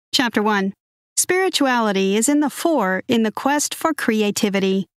Chapter 1. Spirituality is in the fore in the quest for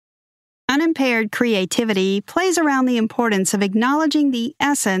creativity. Unimpaired creativity plays around the importance of acknowledging the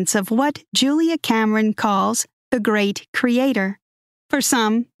essence of what Julia Cameron calls the great creator. For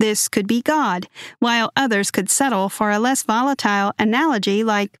some, this could be God, while others could settle for a less volatile analogy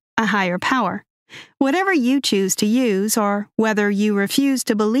like a higher power. Whatever you choose to use, or whether you refuse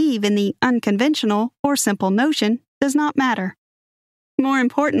to believe in the unconventional or simple notion, does not matter. More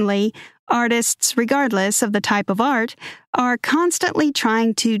importantly, artists, regardless of the type of art, are constantly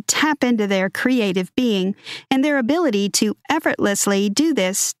trying to tap into their creative being, and their ability to effortlessly do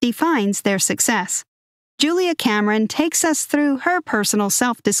this defines their success. Julia Cameron takes us through her personal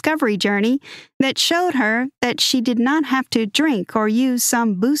self-discovery journey that showed her that she did not have to drink or use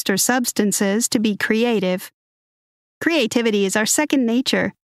some booster substances to be creative. Creativity is our second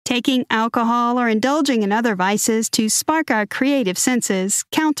nature. Taking alcohol or indulging in other vices to spark our creative senses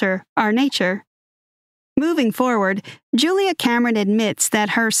counter our nature. Moving forward, Julia Cameron admits that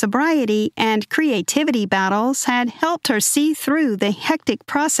her sobriety and creativity battles had helped her see through the hectic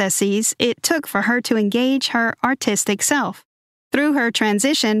processes it took for her to engage her artistic self. Through her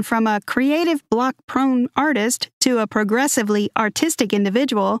transition from a creative block-prone artist to a progressively artistic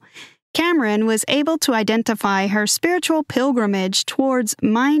individual, Cameron was able to identify her spiritual pilgrimage towards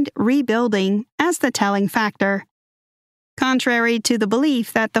mind rebuilding as the telling factor. Contrary to the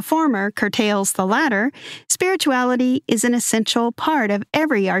belief that the former curtails the latter, spirituality is an essential part of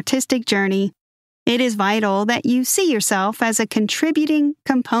every artistic journey. It is vital that you see yourself as a contributing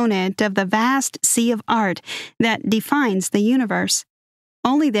component of the vast sea of art that defines the universe.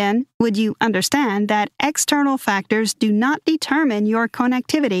 Only then would you understand that external factors do not determine your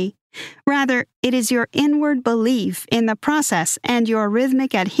connectivity. Rather, it is your inward belief in the process and your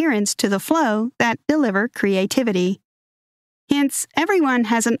rhythmic adherence to the flow that deliver creativity. Hence, everyone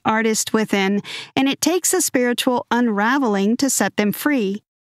has an artist within, and it takes a spiritual unraveling to set them free.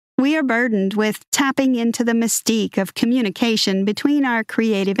 We are burdened with tapping into the mystique of communication between our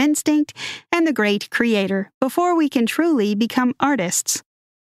creative instinct and the great creator before we can truly become artists.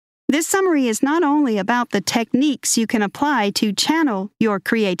 This summary is not only about the techniques you can apply to channel your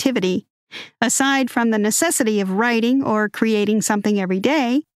creativity. Aside from the necessity of writing or creating something every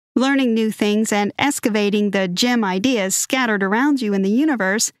day, learning new things and excavating the gem ideas scattered around you in the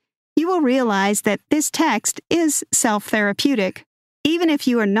universe, you will realize that this text is self-therapeutic. Even if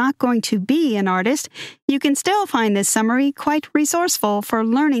you are not going to be an artist, you can still find this summary quite resourceful for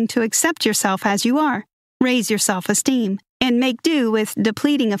learning to accept yourself as you are, raise your self-esteem, and make do with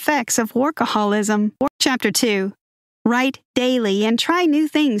depleting effects of workaholism. Chapter 2. Write daily and try new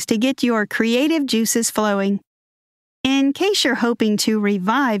things to get your creative juices flowing. In case you're hoping to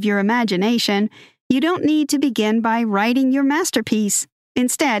revive your imagination, you don't need to begin by writing your masterpiece.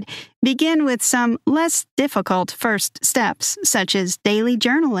 Instead, begin with some less difficult first steps, such as daily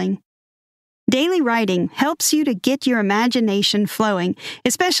journaling. Daily writing helps you to get your imagination flowing,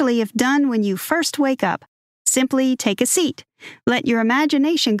 especially if done when you first wake up. Simply take a seat, let your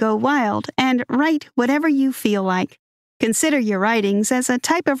imagination go wild, and write whatever you feel like. Consider your writings as a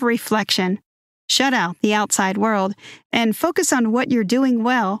type of reflection. Shut out the outside world and focus on what you're doing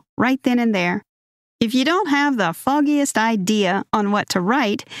well right then and there. If you don't have the foggiest idea on what to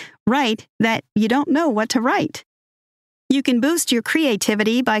write, write that you don't know what to write. You can boost your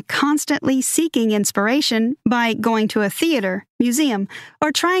creativity by constantly seeking inspiration by going to a theater, museum,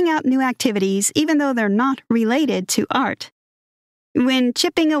 or trying out new activities even though they're not related to art. When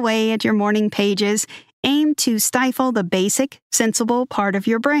chipping away at your morning pages, aim to stifle the basic, sensible part of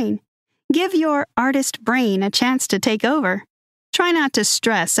your brain. Give your artist brain a chance to take over. Try not to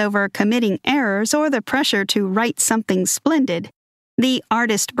stress over committing errors or the pressure to write something splendid. The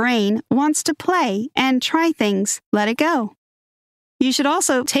artist brain wants to play and try things. Let it go. You should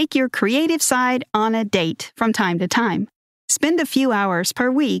also take your creative side on a date from time to time. Spend a few hours per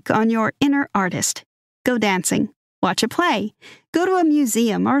week on your inner artist. Go dancing, watch a play, go to a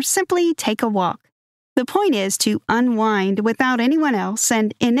museum, or simply take a walk. The point is to unwind without anyone else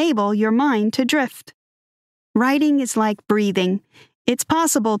and enable your mind to drift. Writing is like breathing. It's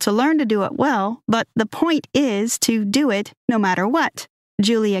possible to learn to do it well, but the point is to do it no matter what.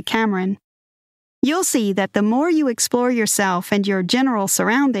 Julia Cameron. You'll see that the more you explore yourself and your general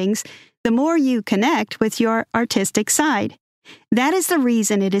surroundings, the more you connect with your artistic side. That is the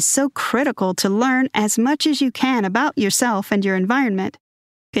reason it is so critical to learn as much as you can about yourself and your environment.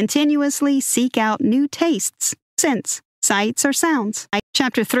 Continuously seek out new tastes, scents, sights, or sounds.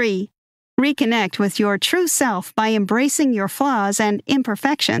 Chapter 3. Reconnect with your true self by embracing your flaws and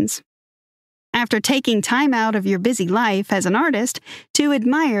imperfections. After taking time out of your busy life as an artist to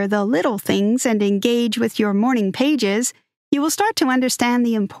admire the little things and engage with your morning pages, you will start to understand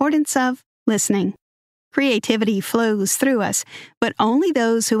the importance of listening. Creativity flows through us, but only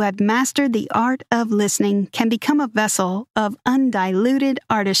those who have mastered the art of listening can become a vessel of undiluted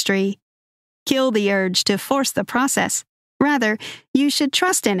artistry. Kill the urge to force the process. Rather, you should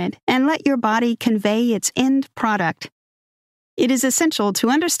trust in it and let your body convey its end product. It is essential to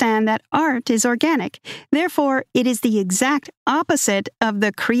understand that art is organic. Therefore, it is the exact opposite of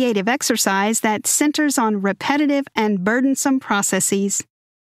the creative exercise that centers on repetitive and burdensome processes.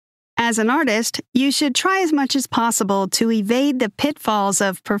 As an artist, you should try as much as possible to evade the pitfalls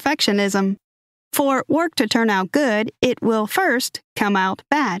of perfectionism. For work to turn out good, it will first come out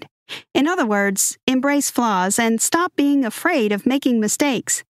bad. In other words, embrace flaws and stop being afraid of making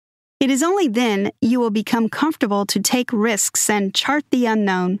mistakes. It is only then you will become comfortable to take risks and chart the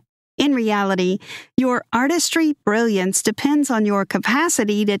unknown. In reality, your artistry brilliance depends on your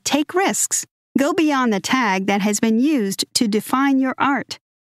capacity to take risks. Go beyond the tag that has been used to define your art.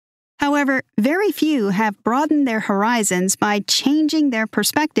 However, very few have broadened their horizons by changing their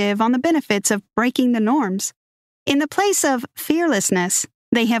perspective on the benefits of breaking the norms. In the place of fearlessness,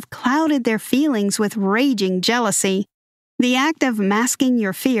 they have clouded their feelings with raging jealousy. The act of masking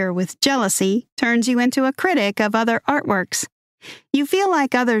your fear with jealousy turns you into a critic of other artworks. You feel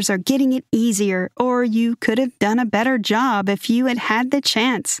like others are getting it easier, or you could have done a better job if you had had the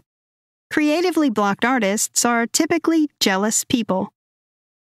chance. Creatively blocked artists are typically jealous people.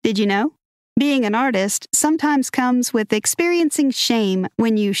 Did you know? Being an artist sometimes comes with experiencing shame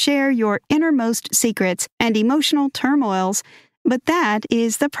when you share your innermost secrets and emotional turmoils, but that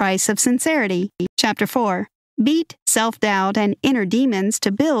is the price of sincerity. Chapter 4. Beat self-doubt and inner demons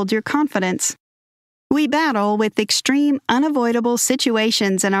to build your confidence. We battle with extreme, unavoidable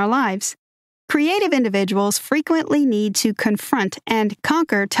situations in our lives. Creative individuals frequently need to confront and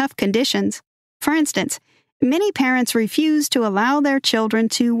conquer tough conditions. For instance, many parents refuse to allow their children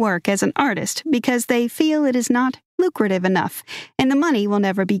to work as an artist because they feel it is not lucrative enough and the money will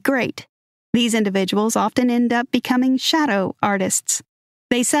never be great. These individuals often end up becoming shadow artists.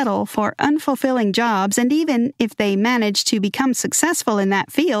 They settle for unfulfilling jobs, and even if they manage to become successful in that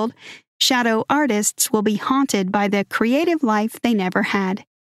field, shadow artists will be haunted by the creative life they never had.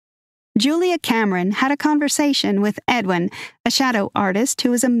 Julia Cameron had a conversation with Edwin, a shadow artist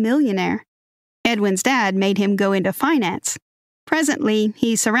who is a millionaire. Edwin's dad made him go into finance. Presently,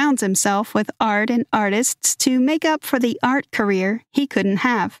 he surrounds himself with art and artists to make up for the art career he couldn't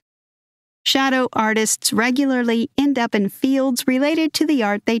have. Shadow artists regularly end up in fields related to the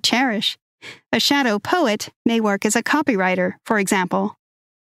art they cherish. A shadow poet may work as a copywriter, for example.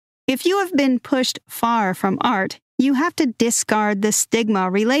 If you have been pushed far from art, you have to discard the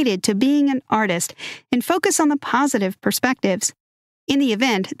stigma related to being an artist and focus on the positive perspectives. In the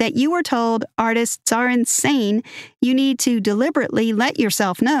event that you were told artists are insane, you need to deliberately let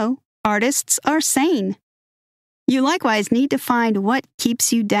yourself know artists are sane. You likewise need to find what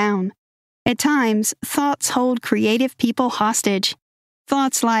keeps you down. At times, thoughts hold creative people hostage.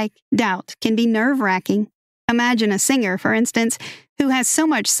 Thoughts like doubt can be nerve-wracking. Imagine a singer, for instance, who has so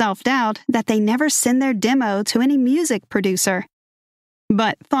much self-doubt that they never send their demo to any music producer.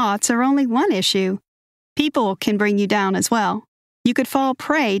 But thoughts are only one issue. People can bring you down as well. You could fall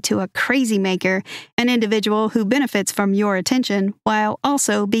prey to a crazy maker, an individual who benefits from your attention while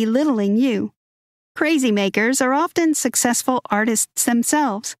also belittling you. Crazy makers are often successful artists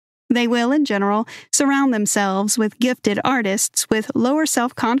themselves. They will, in general, surround themselves with gifted artists with lower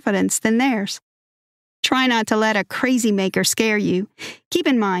self-confidence than theirs. Try not to let a crazy maker scare you. Keep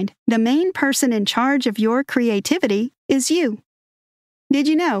in mind, the main person in charge of your creativity is you. Did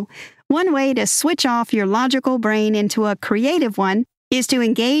you know? One way to switch off your logical brain into a creative one is to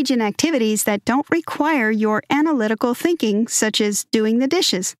engage in activities that don't require your analytical thinking, such as doing the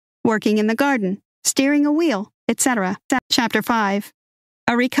dishes, working in the garden, steering a wheel, etc. Chapter 5.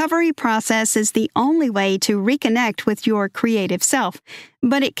 A recovery process is the only way to reconnect with your creative self,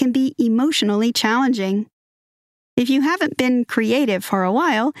 but it can be emotionally challenging. If you haven't been creative for a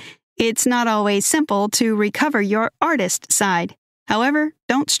while, it's not always simple to recover your artist side. However,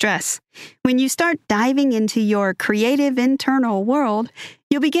 don't stress. When you start diving into your creative internal world,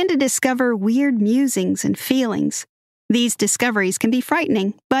 you'll begin to discover weird musings and feelings. These discoveries can be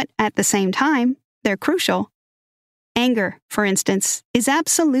frightening, but at the same time, they're crucial. Anger, for instance, is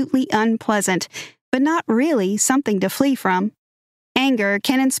absolutely unpleasant, but not really something to flee from. Anger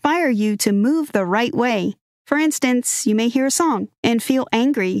can inspire you to move the right way. For instance, you may hear a song and feel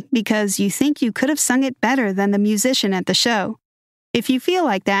angry because you think you could have sung it better than the musician at the show. If you feel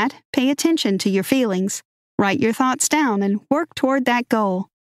like that, pay attention to your feelings. Write your thoughts down and work toward that goal.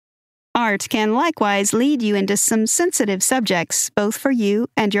 Art can likewise lead you into some sensitive subjects, both for you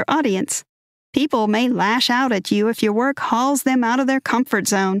and your audience. People may lash out at you if your work hauls them out of their comfort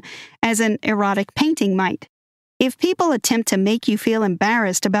zone, as an erotic painting might. If people attempt to make you feel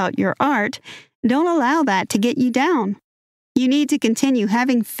embarrassed about your art, don't allow that to get you down. You need to continue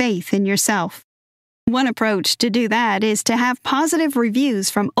having faith in yourself. One approach to do that is to have positive reviews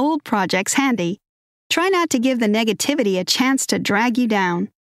from old projects handy. Try not to give the negativity a chance to drag you down.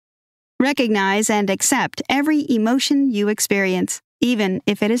 Recognize and accept every emotion you experience, even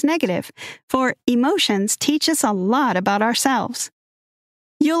if it is negative, for emotions teach us a lot about ourselves.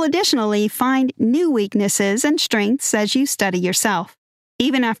 You'll additionally find new weaknesses and strengths as you study yourself.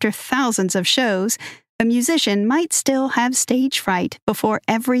 Even after thousands of shows, a musician might still have stage fright before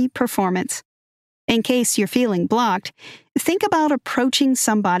every performance. In case you're feeling blocked, think about approaching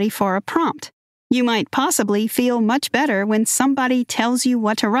somebody for a prompt. You might possibly feel much better when somebody tells you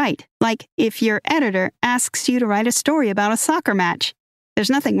what to write, like if your editor asks you to write a story about a soccer match. There's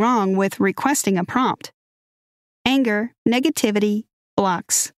nothing wrong with requesting a prompt. Anger, negativity,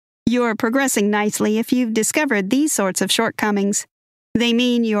 blocks. You're progressing nicely if you've discovered these sorts of shortcomings. They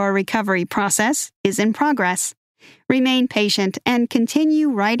mean your recovery process is in progress. Remain patient and continue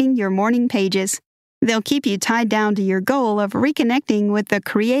writing your morning pages. They'll keep you tied down to your goal of reconnecting with the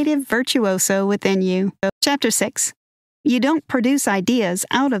creative virtuoso within you. Chapter 6. You don't produce ideas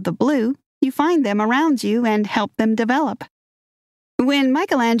out of the blue. You find them around you and help them develop. When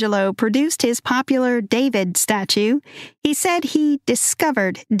Michelangelo produced his popular David statue, he said he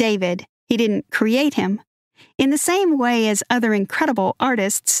discovered David. He didn't create him. In the same way as other incredible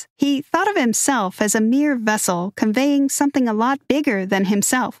artists, he thought of himself as a mere vessel conveying something a lot bigger than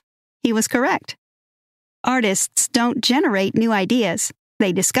himself. He was correct. Artists don't generate new ideas,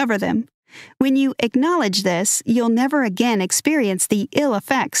 they discover them. When you acknowledge this, you'll never again experience the ill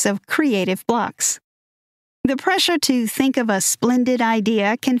effects of creative blocks. The pressure to think of a splendid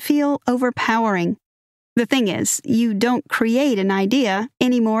idea can feel overpowering. The thing is, you don't create an idea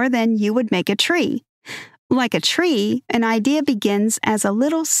any more than you would make a tree. Like a tree, an idea begins as a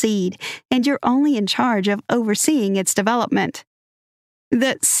little seed, and you're only in charge of overseeing its development.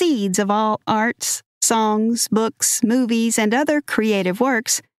 The seeds of all arts, songs, books, movies, and other creative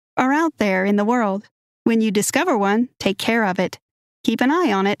works are out there in the world. When you discover one, take care of it. Keep an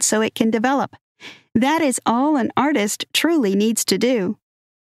eye on it so it can develop. That is all an artist truly needs to do.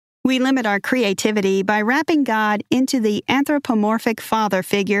 We limit our creativity by wrapping God into the anthropomorphic father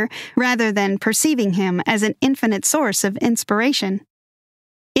figure rather than perceiving him as an infinite source of inspiration.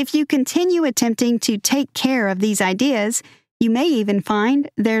 If you continue attempting to take care of these ideas, you may even find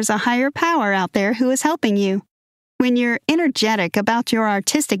there's a higher power out there who is helping you. When you're energetic about your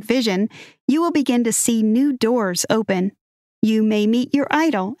artistic vision, you will begin to see new doors open. You may meet your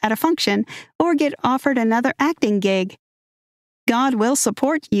idol at a function or get offered another acting gig. God will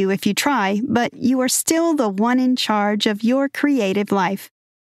support you if you try, but you are still the one in charge of your creative life.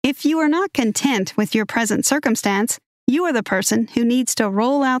 If you are not content with your present circumstance, you are the person who needs to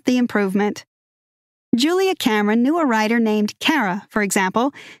roll out the improvement. Julia Cameron knew a writer named Kara, for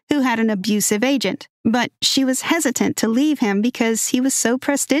example, who had an abusive agent, but she was hesitant to leave him because he was so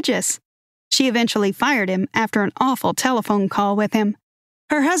prestigious. She eventually fired him after an awful telephone call with him.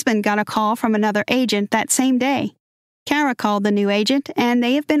 Her husband got a call from another agent that same day. Kara called the new agent, and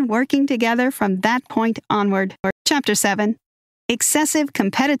they have been working together from that point onward. Chapter 7. Excessive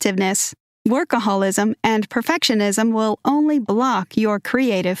competitiveness, workaholism, and perfectionism will only block your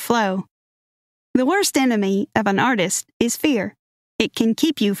creative flow. The worst enemy of an artist is fear. It can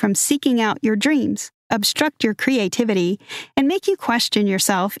keep you from seeking out your dreams, obstruct your creativity, and make you question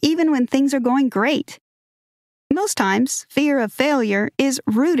yourself even when things are going great. Most times, fear of failure is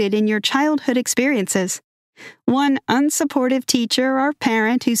rooted in your childhood experiences. One unsupportive teacher or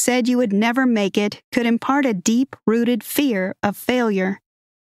parent who said you would never make it could impart a deep-rooted fear of failure.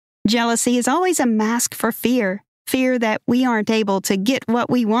 Jealousy is always a mask for fear that we aren't able to get what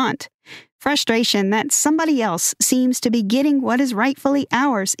we want, frustration that somebody else seems to be getting what is rightfully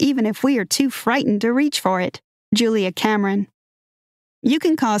ours even if we are too frightened to reach for it. Julia Cameron. You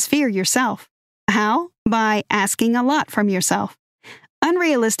can cause fear yourself. How? By asking a lot from yourself.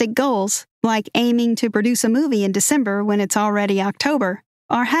 Unrealistic goals, like aiming to produce a movie in December when it's already October,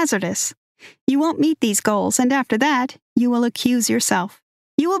 are hazardous. You won't meet these goals, and after that, you will accuse yourself.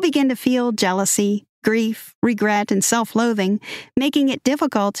 You will begin to feel jealousy, grief, regret, and self-loathing, making it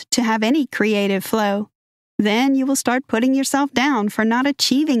difficult to have any creative flow. Then you will start putting yourself down for not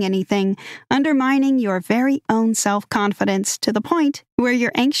achieving anything, undermining your very own self-confidence to the point where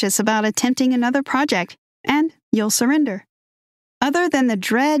you're anxious about attempting another project, and you'll surrender. Other than the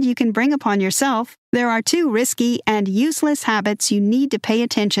dread you can bring upon yourself, there are two risky and useless habits you need to pay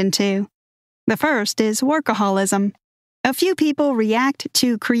attention to. The first is workaholism. A few people react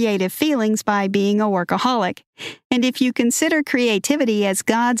to creative feelings by being a workaholic, and if you consider creativity as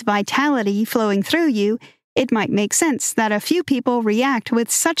God's vitality flowing through you, it might make sense that a few people react with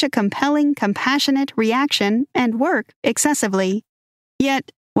such a compelling, compassionate reaction and work excessively.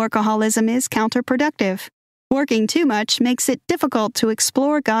 Yet, workaholism is counterproductive. Working too much makes it difficult to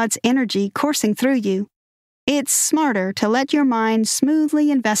explore God's energy coursing through you. It's smarter to let your mind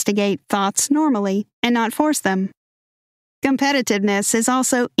smoothly investigate thoughts normally and not force them. Competitiveness is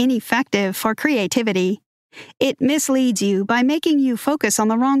also ineffective for creativity. It misleads you by making you focus on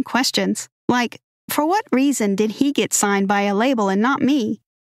the wrong questions, like, for what reason did he get signed by a label and not me?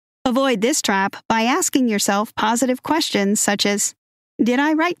 Avoid this trap by asking yourself positive questions such as, did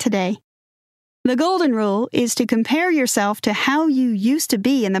I write today? The golden rule is to compare yourself to how you used to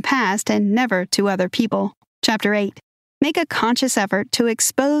be in the past and never to other people. Chapter 8. Make a conscious effort to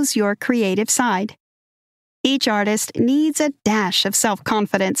expose your creative side. Each artist needs a dash of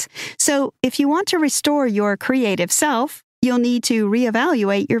self-confidence, so if you want to restore your creative self, you'll need to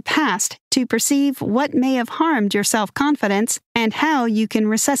reevaluate your past to perceive what may have harmed your self-confidence and how you can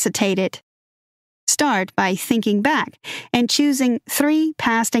resuscitate it. Start by thinking back and choosing 3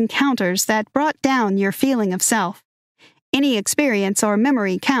 past encounters that brought down your feeling of self. Any experience or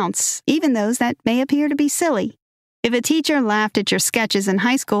memory counts, even those that may appear to be silly. If a teacher laughed at your sketches in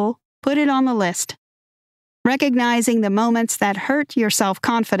high school, put it on the list. Recognizing the moments that hurt your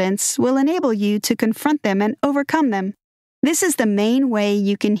self-confidence will enable you to confront them and overcome them. This is the main way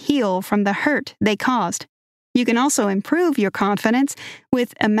you can heal from the hurt they caused. You can also improve your confidence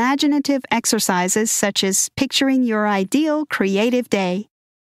with imaginative exercises such as picturing your ideal creative day.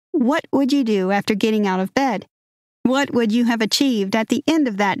 What would you do after getting out of bed? What would you have achieved at the end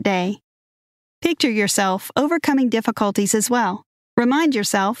of that day? Picture yourself overcoming difficulties as well. Remind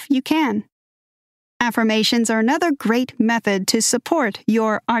yourself you can. Affirmations are another great method to support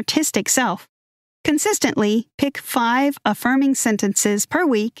your artistic self. Consistently pick 5 affirming sentences per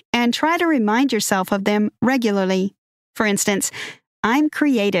week and try to remind yourself of them regularly. For instance, I'm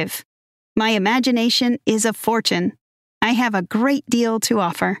creative. My imagination is a fortune. I have a great deal to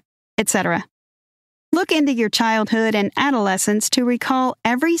offer, etc. Look into your childhood and adolescence to recall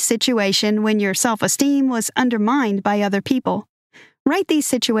every situation when your self-esteem was undermined by other people. Write these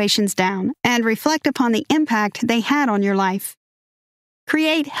situations down and reflect upon the impact they had on your life.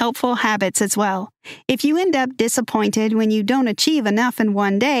 Create helpful habits as well. If you end up disappointed when you don't achieve enough in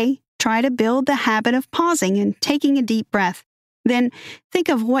one day, try to build the habit of pausing and taking a deep breath. Then think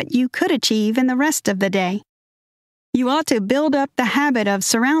of what you could achieve in the rest of the day. You ought to build up the habit of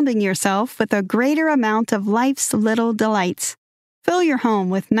surrounding yourself with a greater amount of life's little delights. Fill your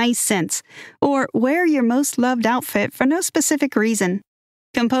home with nice scents, or wear your most loved outfit for no specific reason.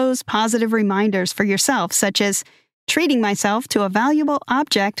 Compose positive reminders for yourself, such as, treating myself to a valuable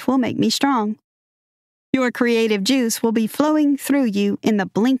object will make me strong. Your creative juice will be flowing through you in the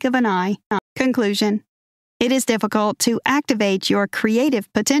blink of an eye. Conclusion. It is difficult to activate your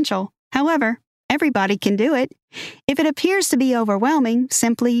creative potential. However, everybody can do it. If it appears to be overwhelming,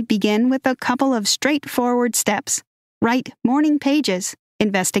 simply begin with a couple of straightforward steps. Write morning pages,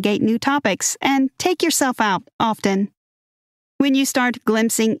 investigate new topics, and take yourself out often. When you start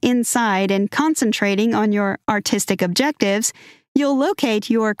glimpsing inside and concentrating on your artistic objectives, you'll locate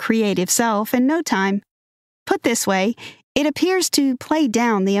your creative self in no time. Put this way, it appears to play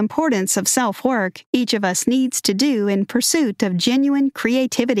down the importance of self-work each of us needs to do in pursuit of genuine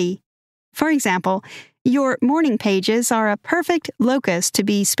creativity. For example, your morning pages are a perfect locus to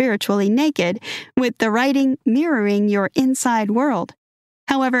be spiritually naked, with the writing mirroring your inside world.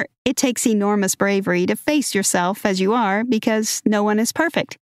 However, it takes enormous bravery to face yourself as you are because no one is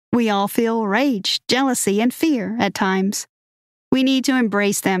perfect. We all feel rage, jealousy, and fear at times. We need to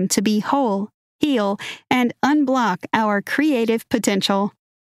embrace them to be whole, heal, and unblock our creative potential.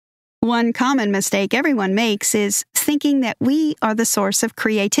 One common mistake everyone makes is thinking that we are the source of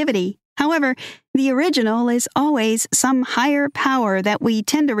creativity. However, the original is always some higher power that we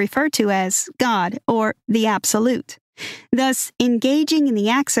tend to refer to as God or the Absolute. Thus, engaging in the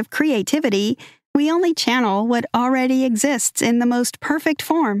acts of creativity, we only channel what already exists in the most perfect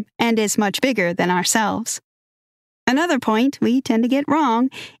form and is much bigger than ourselves. Another point we tend to get wrong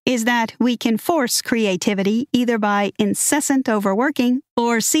is that we can force creativity either by incessant overworking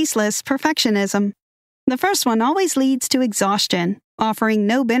or ceaseless perfectionism. The first one always leads to exhaustion, offering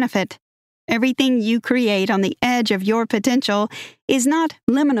no benefit. Everything you create on the edge of your potential is not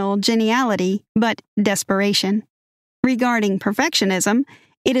liminal geniality, but desperation. Regarding perfectionism,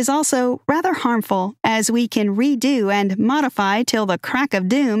 it is also rather harmful, as we can redo and modify till the crack of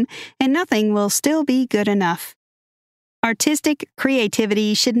doom, and nothing will still be good enough. Artistic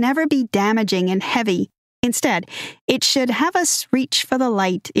creativity should never be damaging and heavy. Instead, it should have us reach for the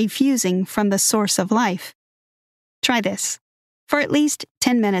light effusing from the source of life. Try this. For at least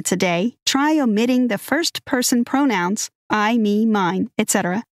 10 minutes a day, try omitting the first-person pronouns, I, me, mine,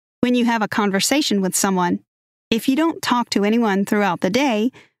 etc., when you have a conversation with someone. If you don't talk to anyone throughout the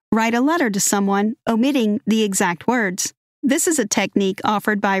day, write a letter to someone, omitting the exact words. This is a technique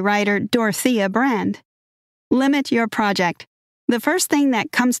offered by writer Dorothea Brand. Limit your project. The first thing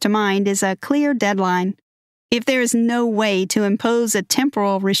that comes to mind is a clear deadline. If there is no way to impose a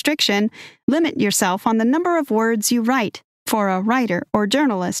temporal restriction, limit yourself on the number of words you write for a writer or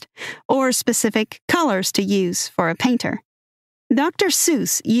journalist, or specific colors to use for a painter. Dr.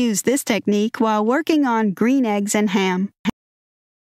 Seuss used this technique while working on Green Eggs and Ham.